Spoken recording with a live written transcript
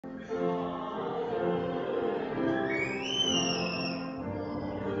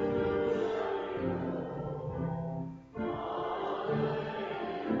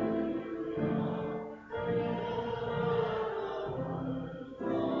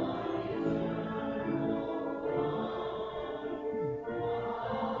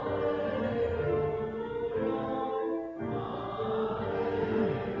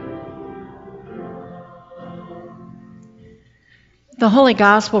The Holy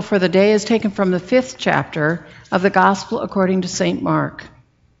Gospel for the day is taken from the 5th chapter of the Gospel according to St. Mark.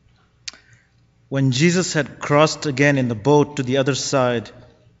 When Jesus had crossed again in the boat to the other side,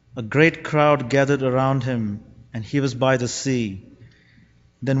 a great crowd gathered around him, and he was by the sea.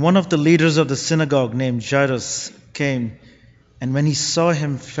 Then one of the leaders of the synagogue named Jairus came, and when he saw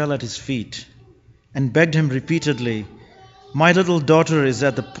him, fell at his feet, and begged him repeatedly, "My little daughter is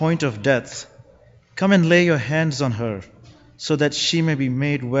at the point of death. Come and lay your hands on her, so that she may be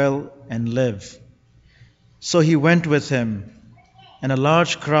made well and live." So he went with him, and a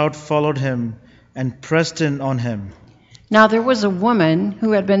large crowd followed him and pressed in on him. Now there was a woman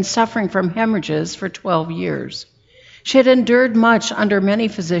who had been suffering from hemorrhages for 12 years. She had endured much under many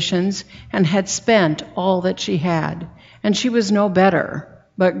physicians and had spent all that she had, and she was no better,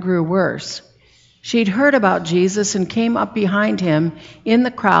 but grew worse. She'd heard about Jesus and came up behind him in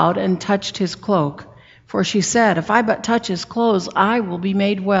the crowd and touched his cloak. For she said, "If I but touch his clothes, I will be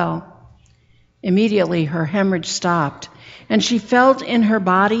made well." Immediately her hemorrhage stopped, and she felt in her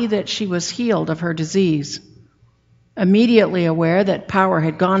body that she was healed of her disease. Immediately aware that power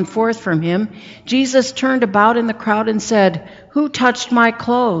had gone forth from him, Jesus turned about in the crowd and said, "Who touched my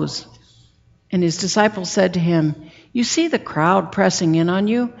clothes?" And his disciples said to him, "You see the crowd pressing in on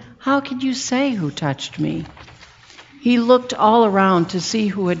you. How can you say, 'Who touched me?'" He looked all around to see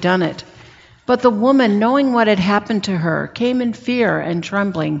who had done it. But the woman, knowing what had happened to her, came in fear and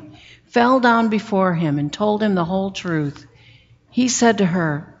trembling, fell down before him, and told him the whole truth. He said to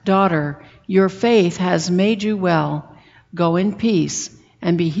her, "Daughter, your faith has made you well. Go in peace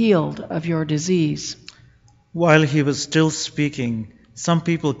and be healed of your disease." While he was still speaking, some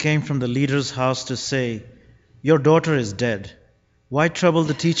people came from the leader's house to say, "Your daughter is dead. Why trouble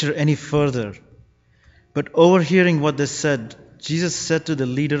the teacher any further?" But overhearing what they said, Jesus said to the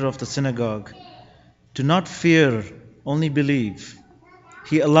leader of the synagogue, "Do not fear, only believe."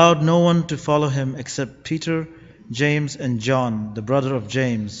 He allowed no one to follow him except Peter, James, and John, the brother of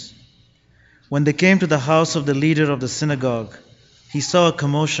James. When they came to the house of the leader of the synagogue, he saw a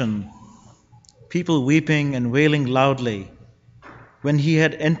commotion, people weeping and wailing loudly. When he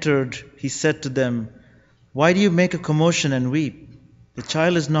had entered, he said to them, "Why do you make a commotion and weep? The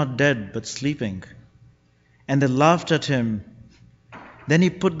child is not dead, but sleeping." And they laughed at him. Then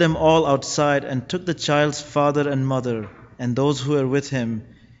he put them all outside and took the child's father and mother and those who were with him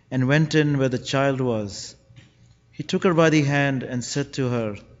and went in where the child was. He took her by the hand and said to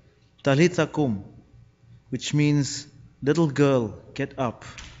her, "Talitha kum," which means, "Little girl, get up."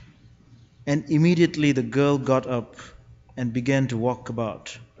 And immediately the girl got up and began to walk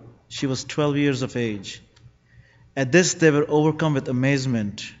about. She was 12 years of age. At this they were overcome with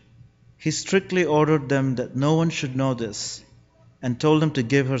amazement. He strictly ordered them that no one should know this, and told them to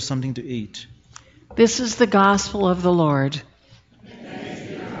give her something to eat. This is the gospel of the Lord.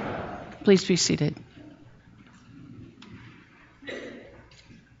 Please be seated.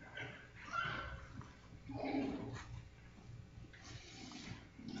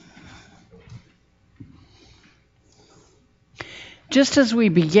 Just as we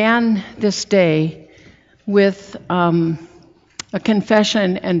began this day with a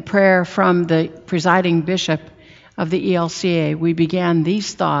confession and prayer from the presiding bishop of the ELCA, we began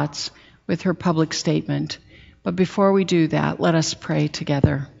these thoughts with her public statement. But before we do that, let us pray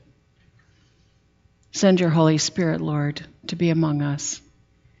together. Send your Holy Spirit, Lord, to be among us,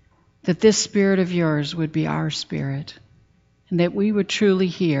 that this Spirit of yours would be our spirit, and that we would truly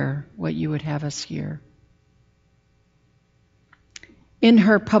hear what you would have us hear. In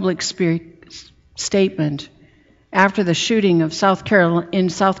her public statement, after the shooting of in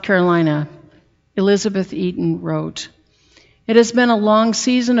South Carolina, Elizabeth Eaton wrote, "It has been a long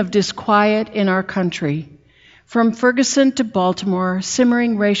season of disquiet in our country. From Ferguson to Baltimore,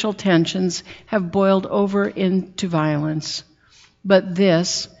 simmering racial tensions have boiled over into violence. But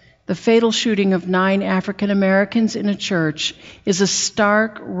this, the fatal shooting of 9 African Americans in a church, is a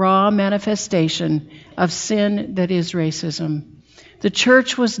stark, raw manifestation of sin that is racism. The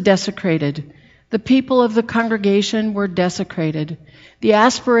church was desecrated. The people of the congregation were desecrated. The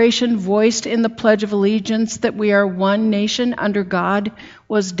aspiration voiced in the Pledge of Allegiance that we are one nation under God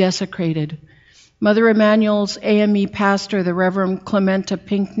was desecrated. Mother Emanuel's AME pastor, the Reverend Clementa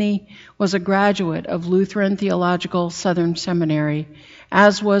Pinckney, was a graduate of Lutheran Theological Southern Seminary,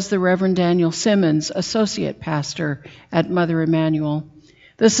 as was the Reverend Daniel Simmons, associate pastor at Mother Emanuel.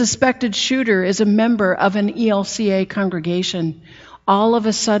 The suspected shooter is a member of an ELCA congregation. All of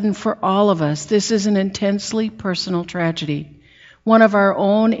a sudden, for all of us, this is an intensely personal tragedy. One of our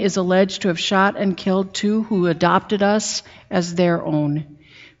own is alleged to have shot and killed 2 who adopted us as their own.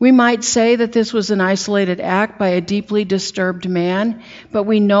 We might say that this was an isolated act by a deeply disturbed man, but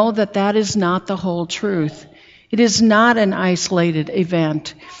we know that that is not the whole truth. It is not an isolated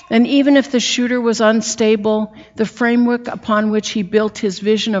event. And even if the shooter was unstable, the framework upon which he built his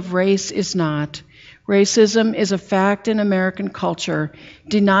vision of race is not. Racism is a fact in American culture.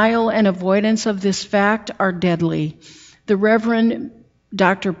 Denial and avoidance of this fact are deadly. The Reverend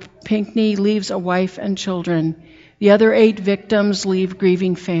Dr. Pinckney leaves a wife and children. The other 8 victims leave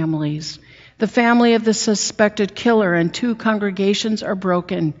grieving families. The family of the suspected killer and 2 congregations are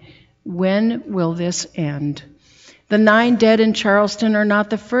broken. When will this end? The 9 dead in Charleston are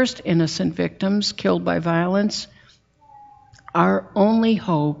not the first innocent victims killed by violence. Our only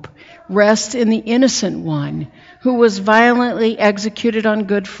hope rests in the innocent one who was violently executed on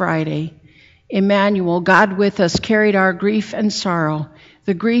Good Friday. Emmanuel, God with us, carried our grief and sorrow,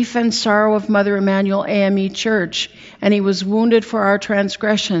 the grief and sorrow of Mother Emanuel AME Church, and he was wounded for our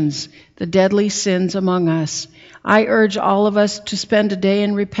transgressions, the deadly sins among us. I urge all of us to spend a day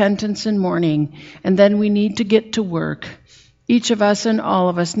in repentance and mourning, and then we need to get to work. Each of us and all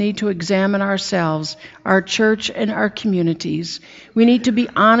of us need to examine ourselves, our church, and our communities. We need to be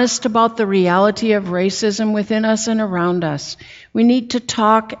honest about the reality of racism within us and around us. We need to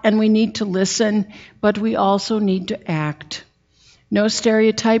talk and we need to listen, but we also need to act. No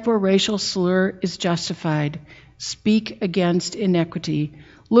stereotype or racial slur is justified. Speak against inequity.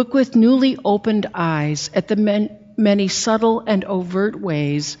 Look with newly opened eyes at the many subtle and overt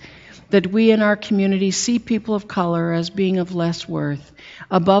ways that we in our community see people of color as being of less worth.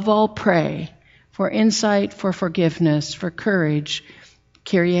 Above all, pray for insight, for forgiveness, for courage.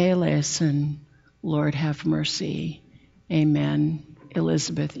 Kyrie eleison, Lord have mercy. Amen.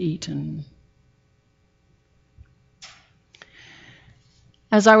 Elizabeth Eaton.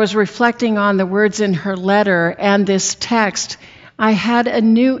 As I was reflecting on the words in her letter and this text, I had a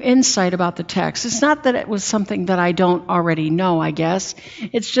new insight about the text. It's not that it was something that I don't already know, I guess.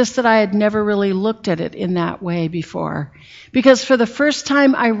 It's just that I had never really looked at it in that way before. Because for the first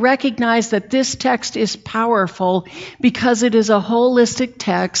time, I recognized that this text is powerful because it is a holistic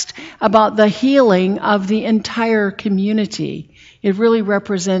text about the healing of the entire community. It really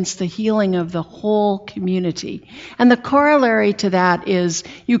represents the healing of the whole community. And the corollary to that is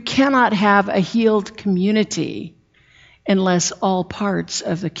you cannot have a healed community unless all parts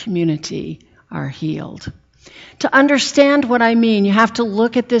of the community are healed. To understand what I mean, you have to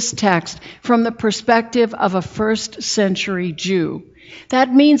look at this text from the perspective of a first century Jew.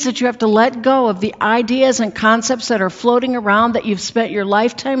 That means that you have to let go of the ideas and concepts that are floating around that you've spent your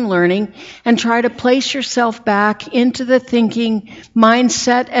lifetime learning and try to place yourself back into the thinking,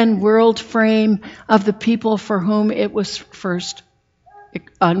 mindset, and world frame of the people for whom it was first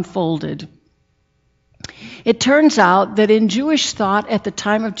unfolded. It turns out that in Jewish thought at the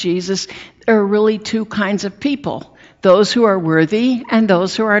time of Jesus, there are really 2 kinds of people, those who are worthy and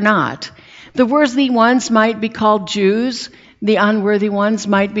those who are not. The worthy ones might be called Jews, the unworthy ones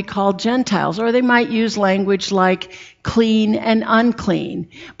might be called Gentiles, or they might use language like clean and unclean.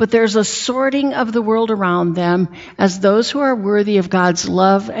 But there's a sorting of the world around them as those who are worthy of God's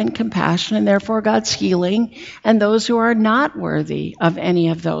love and compassion and therefore God's healing, and those who are not worthy of any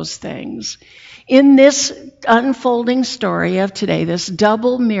of those things. In this unfolding story of today, this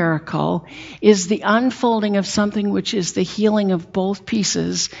double miracle is the unfolding of something which is the healing of both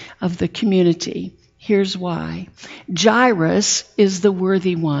pieces of the community. Here's why. Jairus is the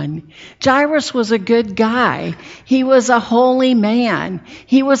worthy one. Jairus was a good guy. He was a holy man.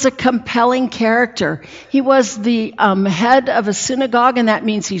 He was a compelling character. He was the head of a synagogue, and that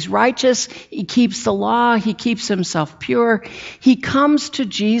means he's righteous. He keeps the law. He keeps himself pure. He comes to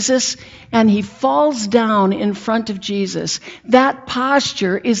Jesus, and he falls down in front of Jesus. That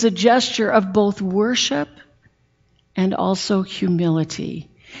posture is a gesture of both worship and also humility.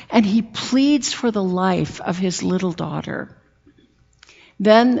 And he pleads for the life of his little daughter.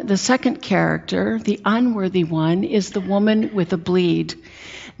 Then the second character, the unworthy one, is the woman with a bleed.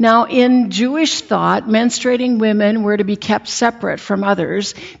 Now, in Jewish thought, menstruating women were to be kept separate from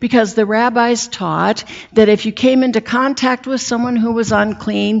others because the rabbis taught that if you came into contact with someone who was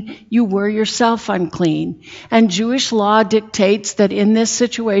unclean, you were yourself unclean. And Jewish law dictates that in this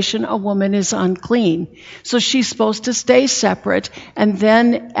situation, a woman is unclean. So she's supposed to stay separate, and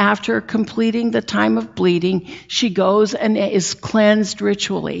then after completing the time of bleeding, she goes and is cleansed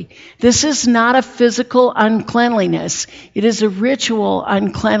ritually. This is not a physical uncleanliness. It is a ritual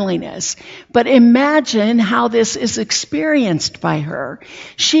uncleanliness. cleanliness. But imagine how this is experienced by her.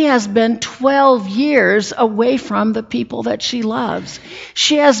 She has been 12 years away from the people that she loves.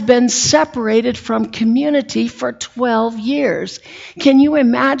 She has been separated from community for 12 years. Can you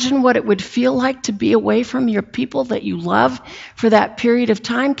imagine what it would feel like to be away from your people that you love for that period of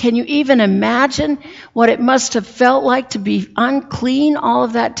time? Can you even imagine what it must have felt like to be unclean all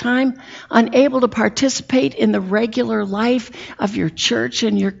of that time, unable to participate in the regular life of your church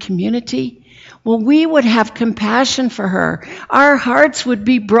and your community? Well, we would have compassion for her. Our hearts would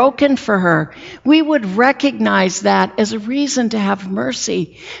be broken for her. We would recognize that as a reason to have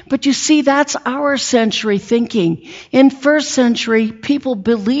mercy. But you see, that's our century thinking. In first century, people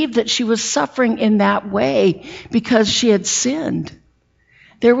believed that she was suffering in that way because she had sinned.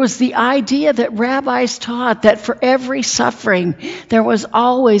 There was the idea that rabbis taught that for every suffering, there was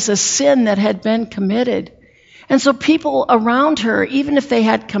always a sin that had been committed. And so people around her, even if they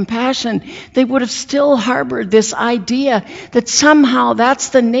had compassion, they would have still harbored this idea that somehow that's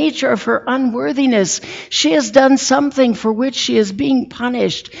the nature of her unworthiness. She has done something for which she is being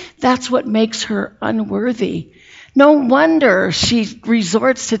punished. That's what makes her unworthy. No wonder she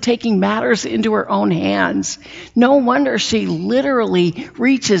resorts to taking matters into her own hands. No wonder she literally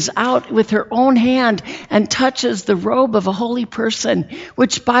reaches out with her own hand and touches the robe of a holy person,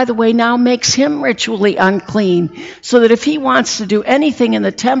 which, by the way, now makes him ritually unclean, so that if he wants to do anything in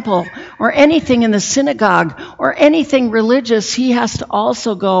the temple or anything in the synagogue or anything religious, he has to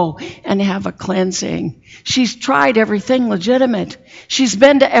also go and have a cleansing. She's tried everything legitimate. She's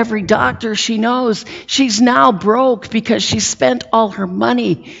been to every doctor she knows. She's now broke because she spent all her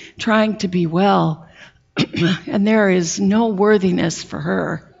money trying to be well. And there is no worthiness for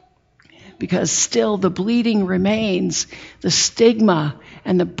her, because still the bleeding remains, the stigma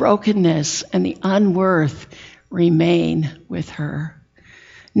and the brokenness and the unworth remain with her.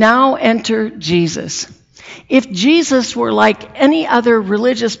 Now enter Jesus. If Jesus were like any other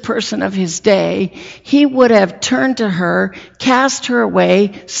religious person of his day, he would have turned to her, cast her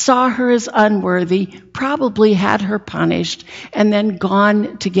away, saw her as unworthy, probably had her punished, and then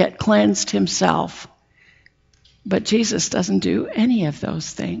gone to get cleansed himself. But Jesus doesn't do any of those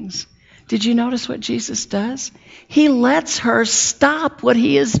things. Did you notice what Jesus does? He lets her stop what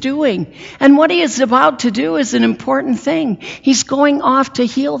he is doing. And what he is about to do is an important thing. He's going off to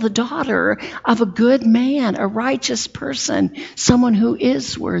heal the daughter of a good man, a righteous person, someone who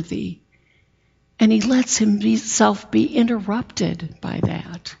is worthy. And he lets himself be interrupted by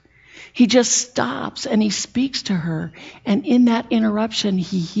that. He just stops and he speaks to her. And in that interruption,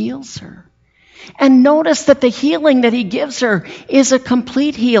 he heals her. And notice that the healing that he gives her is a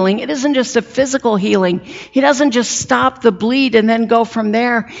complete healing. It isn't just a physical healing. He doesn't just stop the bleed and then go from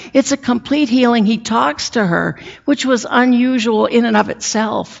there. It's a complete healing. He talks to her, which was unusual in and of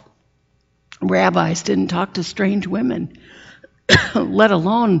itself. Rabbis didn't talk to strange women, let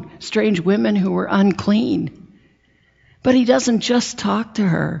alone strange women who were unclean. But he doesn't just talk to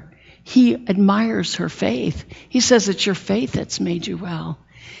her. He admires her faith. He says, it's your faith that's made you well.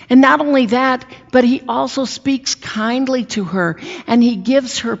 And not only that, but he also speaks kindly to her, and he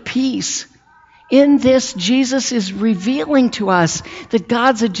gives her peace. In this, Jesus is revealing to us that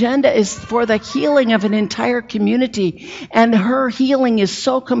God's agenda is for the healing of an entire community, and her healing is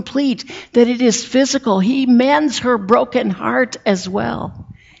so complete that it is physical. He mends her broken heart as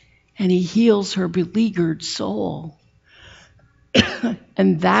well, and he heals her beleaguered soul.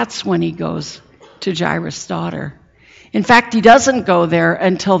 And that's when he goes to Jairus' daughter. In fact, he doesn't go there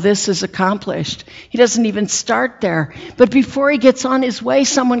until this is accomplished. He doesn't even start there. But before he gets on his way,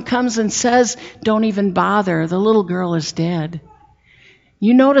 someone comes and says, don't even bother. The little girl is dead.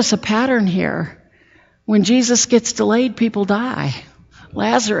 You notice a pattern here. When Jesus gets delayed, people die.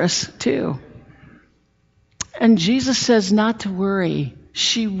 Lazarus, too. And Jesus says not to worry.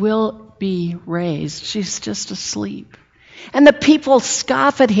 She will be raised. She's just asleep. And the people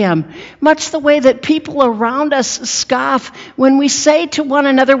scoff at him, much the way that people around us scoff when we say to one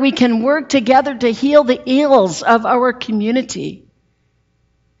another we can work together to heal the ills of our community.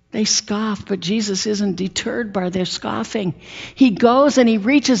 They scoff, but Jesus isn't deterred by their scoffing. He goes and he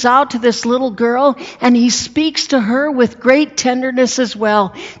reaches out to this little girl and he speaks to her with great tenderness as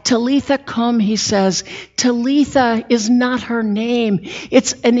well. Talitha cum, he says. Talitha is not her name.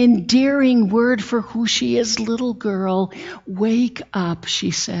 It's an endearing word for who she is. Little girl, wake up,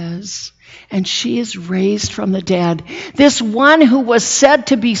 she says. And she is raised from the dead. This one who was said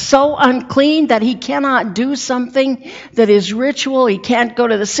to be so unclean that he cannot do something that is ritual. He can't go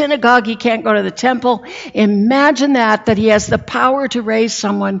to the synagogue. He can't go to the temple. Imagine that he has the power to raise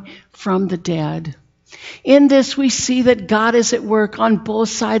someone from the dead. In this, we see that God is at work on both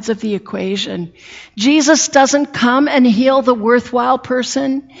sides of the equation. Jesus doesn't come and heal the worthwhile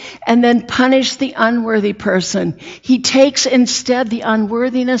person and then punish the unworthy person. He takes instead the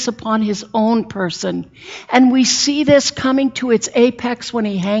unworthiness upon his own person. And we see this coming to its apex when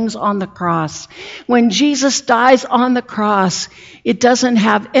he hangs on the cross. When Jesus dies on the cross, it doesn't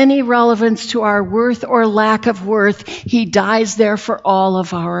have any relevance to our worth or lack of worth. He dies there for all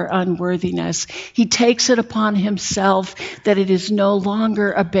of our unworthiness. He takes it upon himself that it is no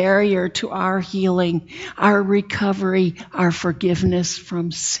longer a barrier to our healing, our recovery, our forgiveness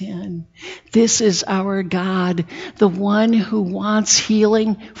from sin. This is our God, the one who wants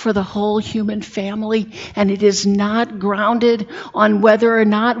healing for the whole human family, and it is not grounded on whether or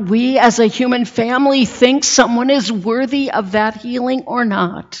not we as a human family think someone is worthy of that healing or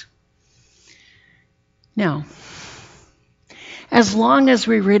not. Now, as long as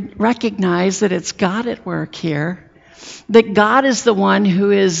we recognize that it's God at work here, that God is the one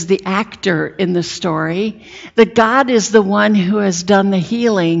who is the actor in the story, that God is the one who has done the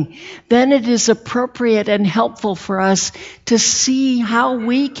healing, then it is appropriate and helpful for us to see how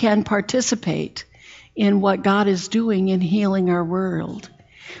we can participate in what God is doing in healing our world.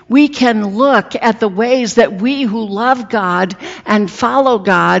 We can look at the ways that we who love God and follow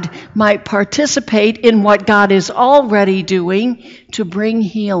God might participate in what God is already doing to bring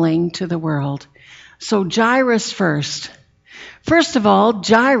healing to the world. So Jairus first. First of all,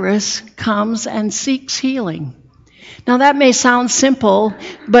 Jairus comes and seeks healing. Now that may sound simple,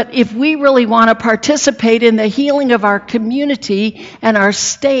 but if we really want to participate in the healing of our community and our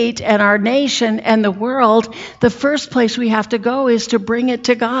state and our nation and the world, the first place we have to go is to bring it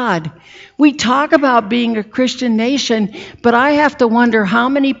to God. We talk about being a Christian nation, but I have to wonder how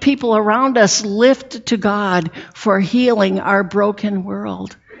many people around us lift to God for healing our broken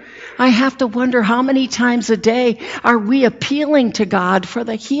world. I have to wonder how many times a day are we appealing to God for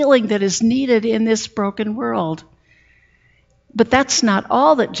the healing that is needed in this broken world. But that's not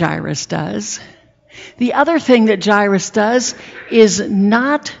all that Jairus does. The other thing that Jairus does is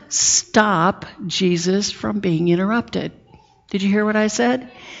not stop Jesus from being interrupted. Did you hear what I said?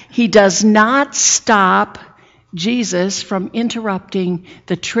 He does not stop Jesus from interrupting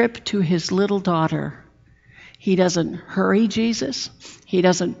the trip to his little daughter. He doesn't hurry Jesus. He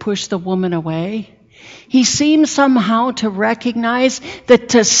doesn't push the woman away. He seems somehow to recognize that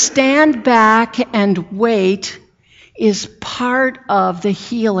to stand back and wait is part of the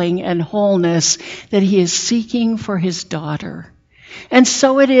healing and wholeness that he is seeking for his daughter. And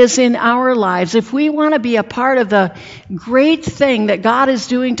so it is in our lives. If we want to be a part of the great thing that God is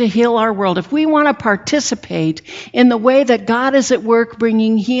doing to heal our world, if we want to participate in the way that God is at work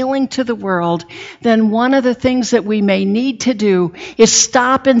bringing healing to the world, then one of the things that we may need to do is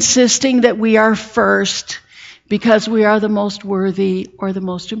stop insisting that we are first because we are the most worthy or the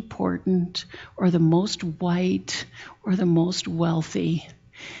most important or the most white or the most wealthy.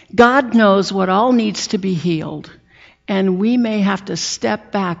 God knows what all needs to be healed. And we may have to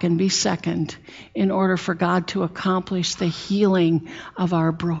step back and be second in order for God to accomplish the healing of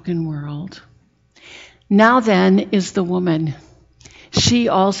our broken world. Now then is the woman. She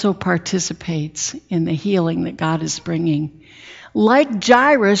also participates in the healing that God is bringing. Like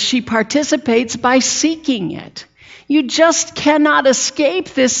Jairus, she participates by seeking it. You just cannot escape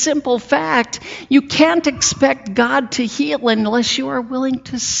this simple fact. You can't expect God to heal unless you are willing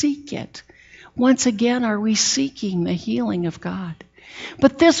to seek it. Once again, are we seeking the healing of God?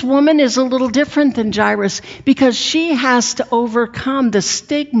 But this woman is a little different than Jairus because she has to overcome the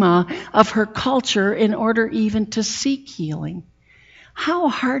stigma of her culture in order even to seek healing. How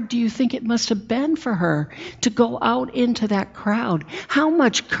hard do you think it must have been for her to go out into that crowd? How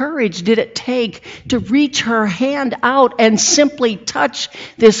much courage did it take to reach her hand out and simply touch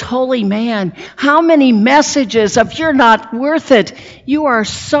this holy man? How many messages of "you're not worth it," "you are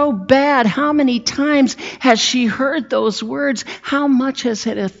so bad," how many times has she heard those words? How much has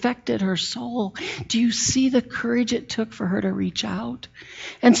it affected her soul? Do you see the courage it took for her to reach out?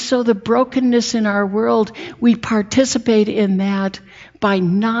 And so the brokenness in our world, we participate in that by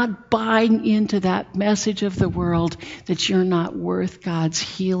not buying into that message of the world that you're not worth God's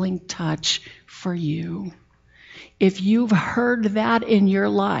healing touch for you. If you've heard that in your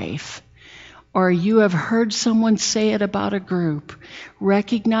life, or you have heard someone say it about a group,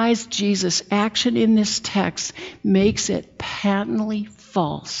 recognize Jesus' action in this text makes it patently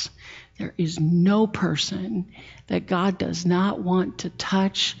false. There is no person that God does not want to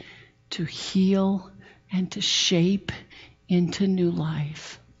touch, to heal, and to shape into new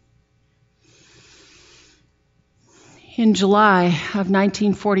life. In July of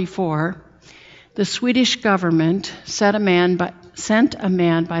 1944, the Swedish government sent a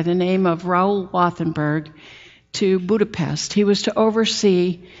man by the name of Raoul Wathenberg to Budapest. He was to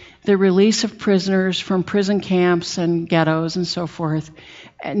oversee the release of prisoners from prison camps and ghettos and so forth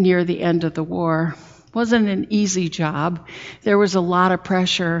near the end of the war. It wasn't an easy job. There was a lot of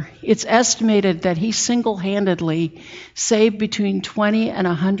pressure. It's estimated that he single-handedly saved between 20 and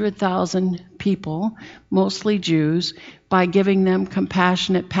 100,000 people, mostly Jews, by giving them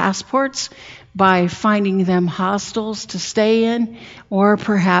compassionate passports, by finding them hostels to stay in, or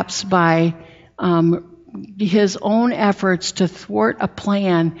perhaps by his own efforts to thwart a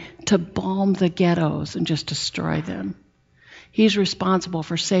plan to bomb the ghettos and just destroy them. He's responsible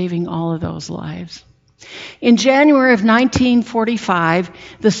for saving all of those lives. In January of 1945,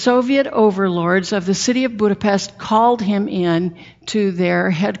 the Soviet overlords of the city of Budapest called him in to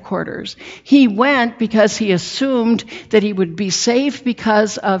their headquarters. He went because he assumed that he would be safe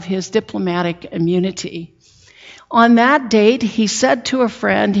because of his diplomatic immunity. On that date, he said to a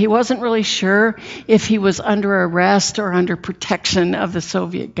friend he wasn't really sure if he was under arrest or under protection of the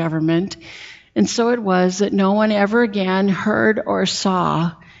Soviet government. And so it was that no one ever again heard or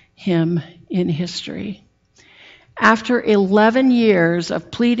saw him in history. After 11 years of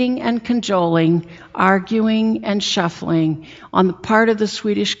pleading and cajoling, arguing and shuffling on the part of the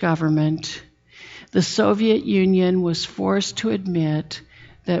Swedish government, the Soviet Union was forced to admit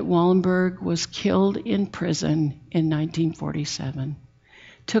that Wallenberg was killed in prison in 1947.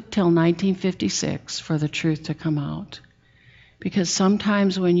 It took till 1956 for the truth to come out. Because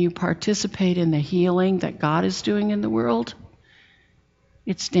sometimes when you participate in the healing that God is doing in the world,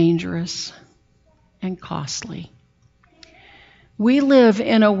 it's dangerous and costly. We live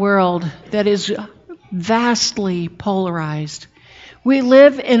in a world that is vastly polarized. We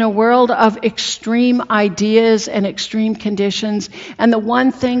live in a world of extreme ideas and extreme conditions, and the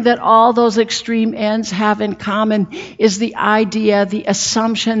one thing that all those extreme ends have in common is the idea, the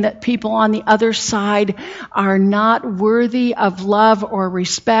assumption that people on the other side are not worthy of love or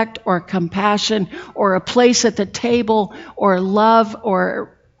respect or compassion or a place at the table or love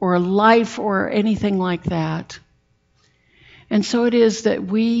or life or anything like that. And so it is that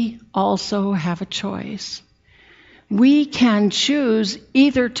we also have a choice. We can choose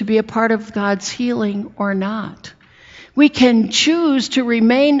either to be a part of God's healing or not. We can choose to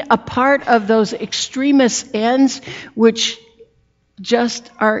remain a part of those extremist ends which just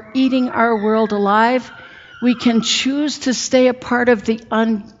are eating our world alive. We can choose to stay a part of the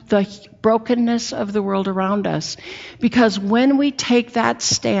brokenness of the world around us. Because when we take that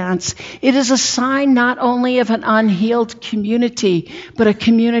stance, it is a sign not only of an unhealed community, but a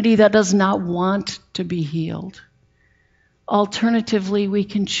community that does not want to be healed. Alternatively, we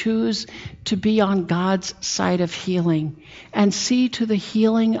can choose to be on God's side of healing and see to the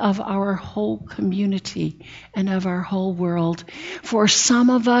healing of our whole community and of our whole world. For some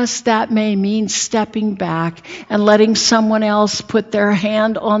of us, that may mean stepping back and letting someone else put their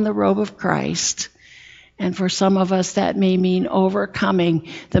hand on the robe of Christ. And for some of us, that may mean overcoming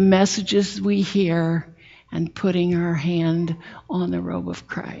the messages we hear and putting our hand on the robe of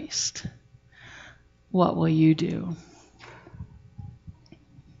Christ. What will you do?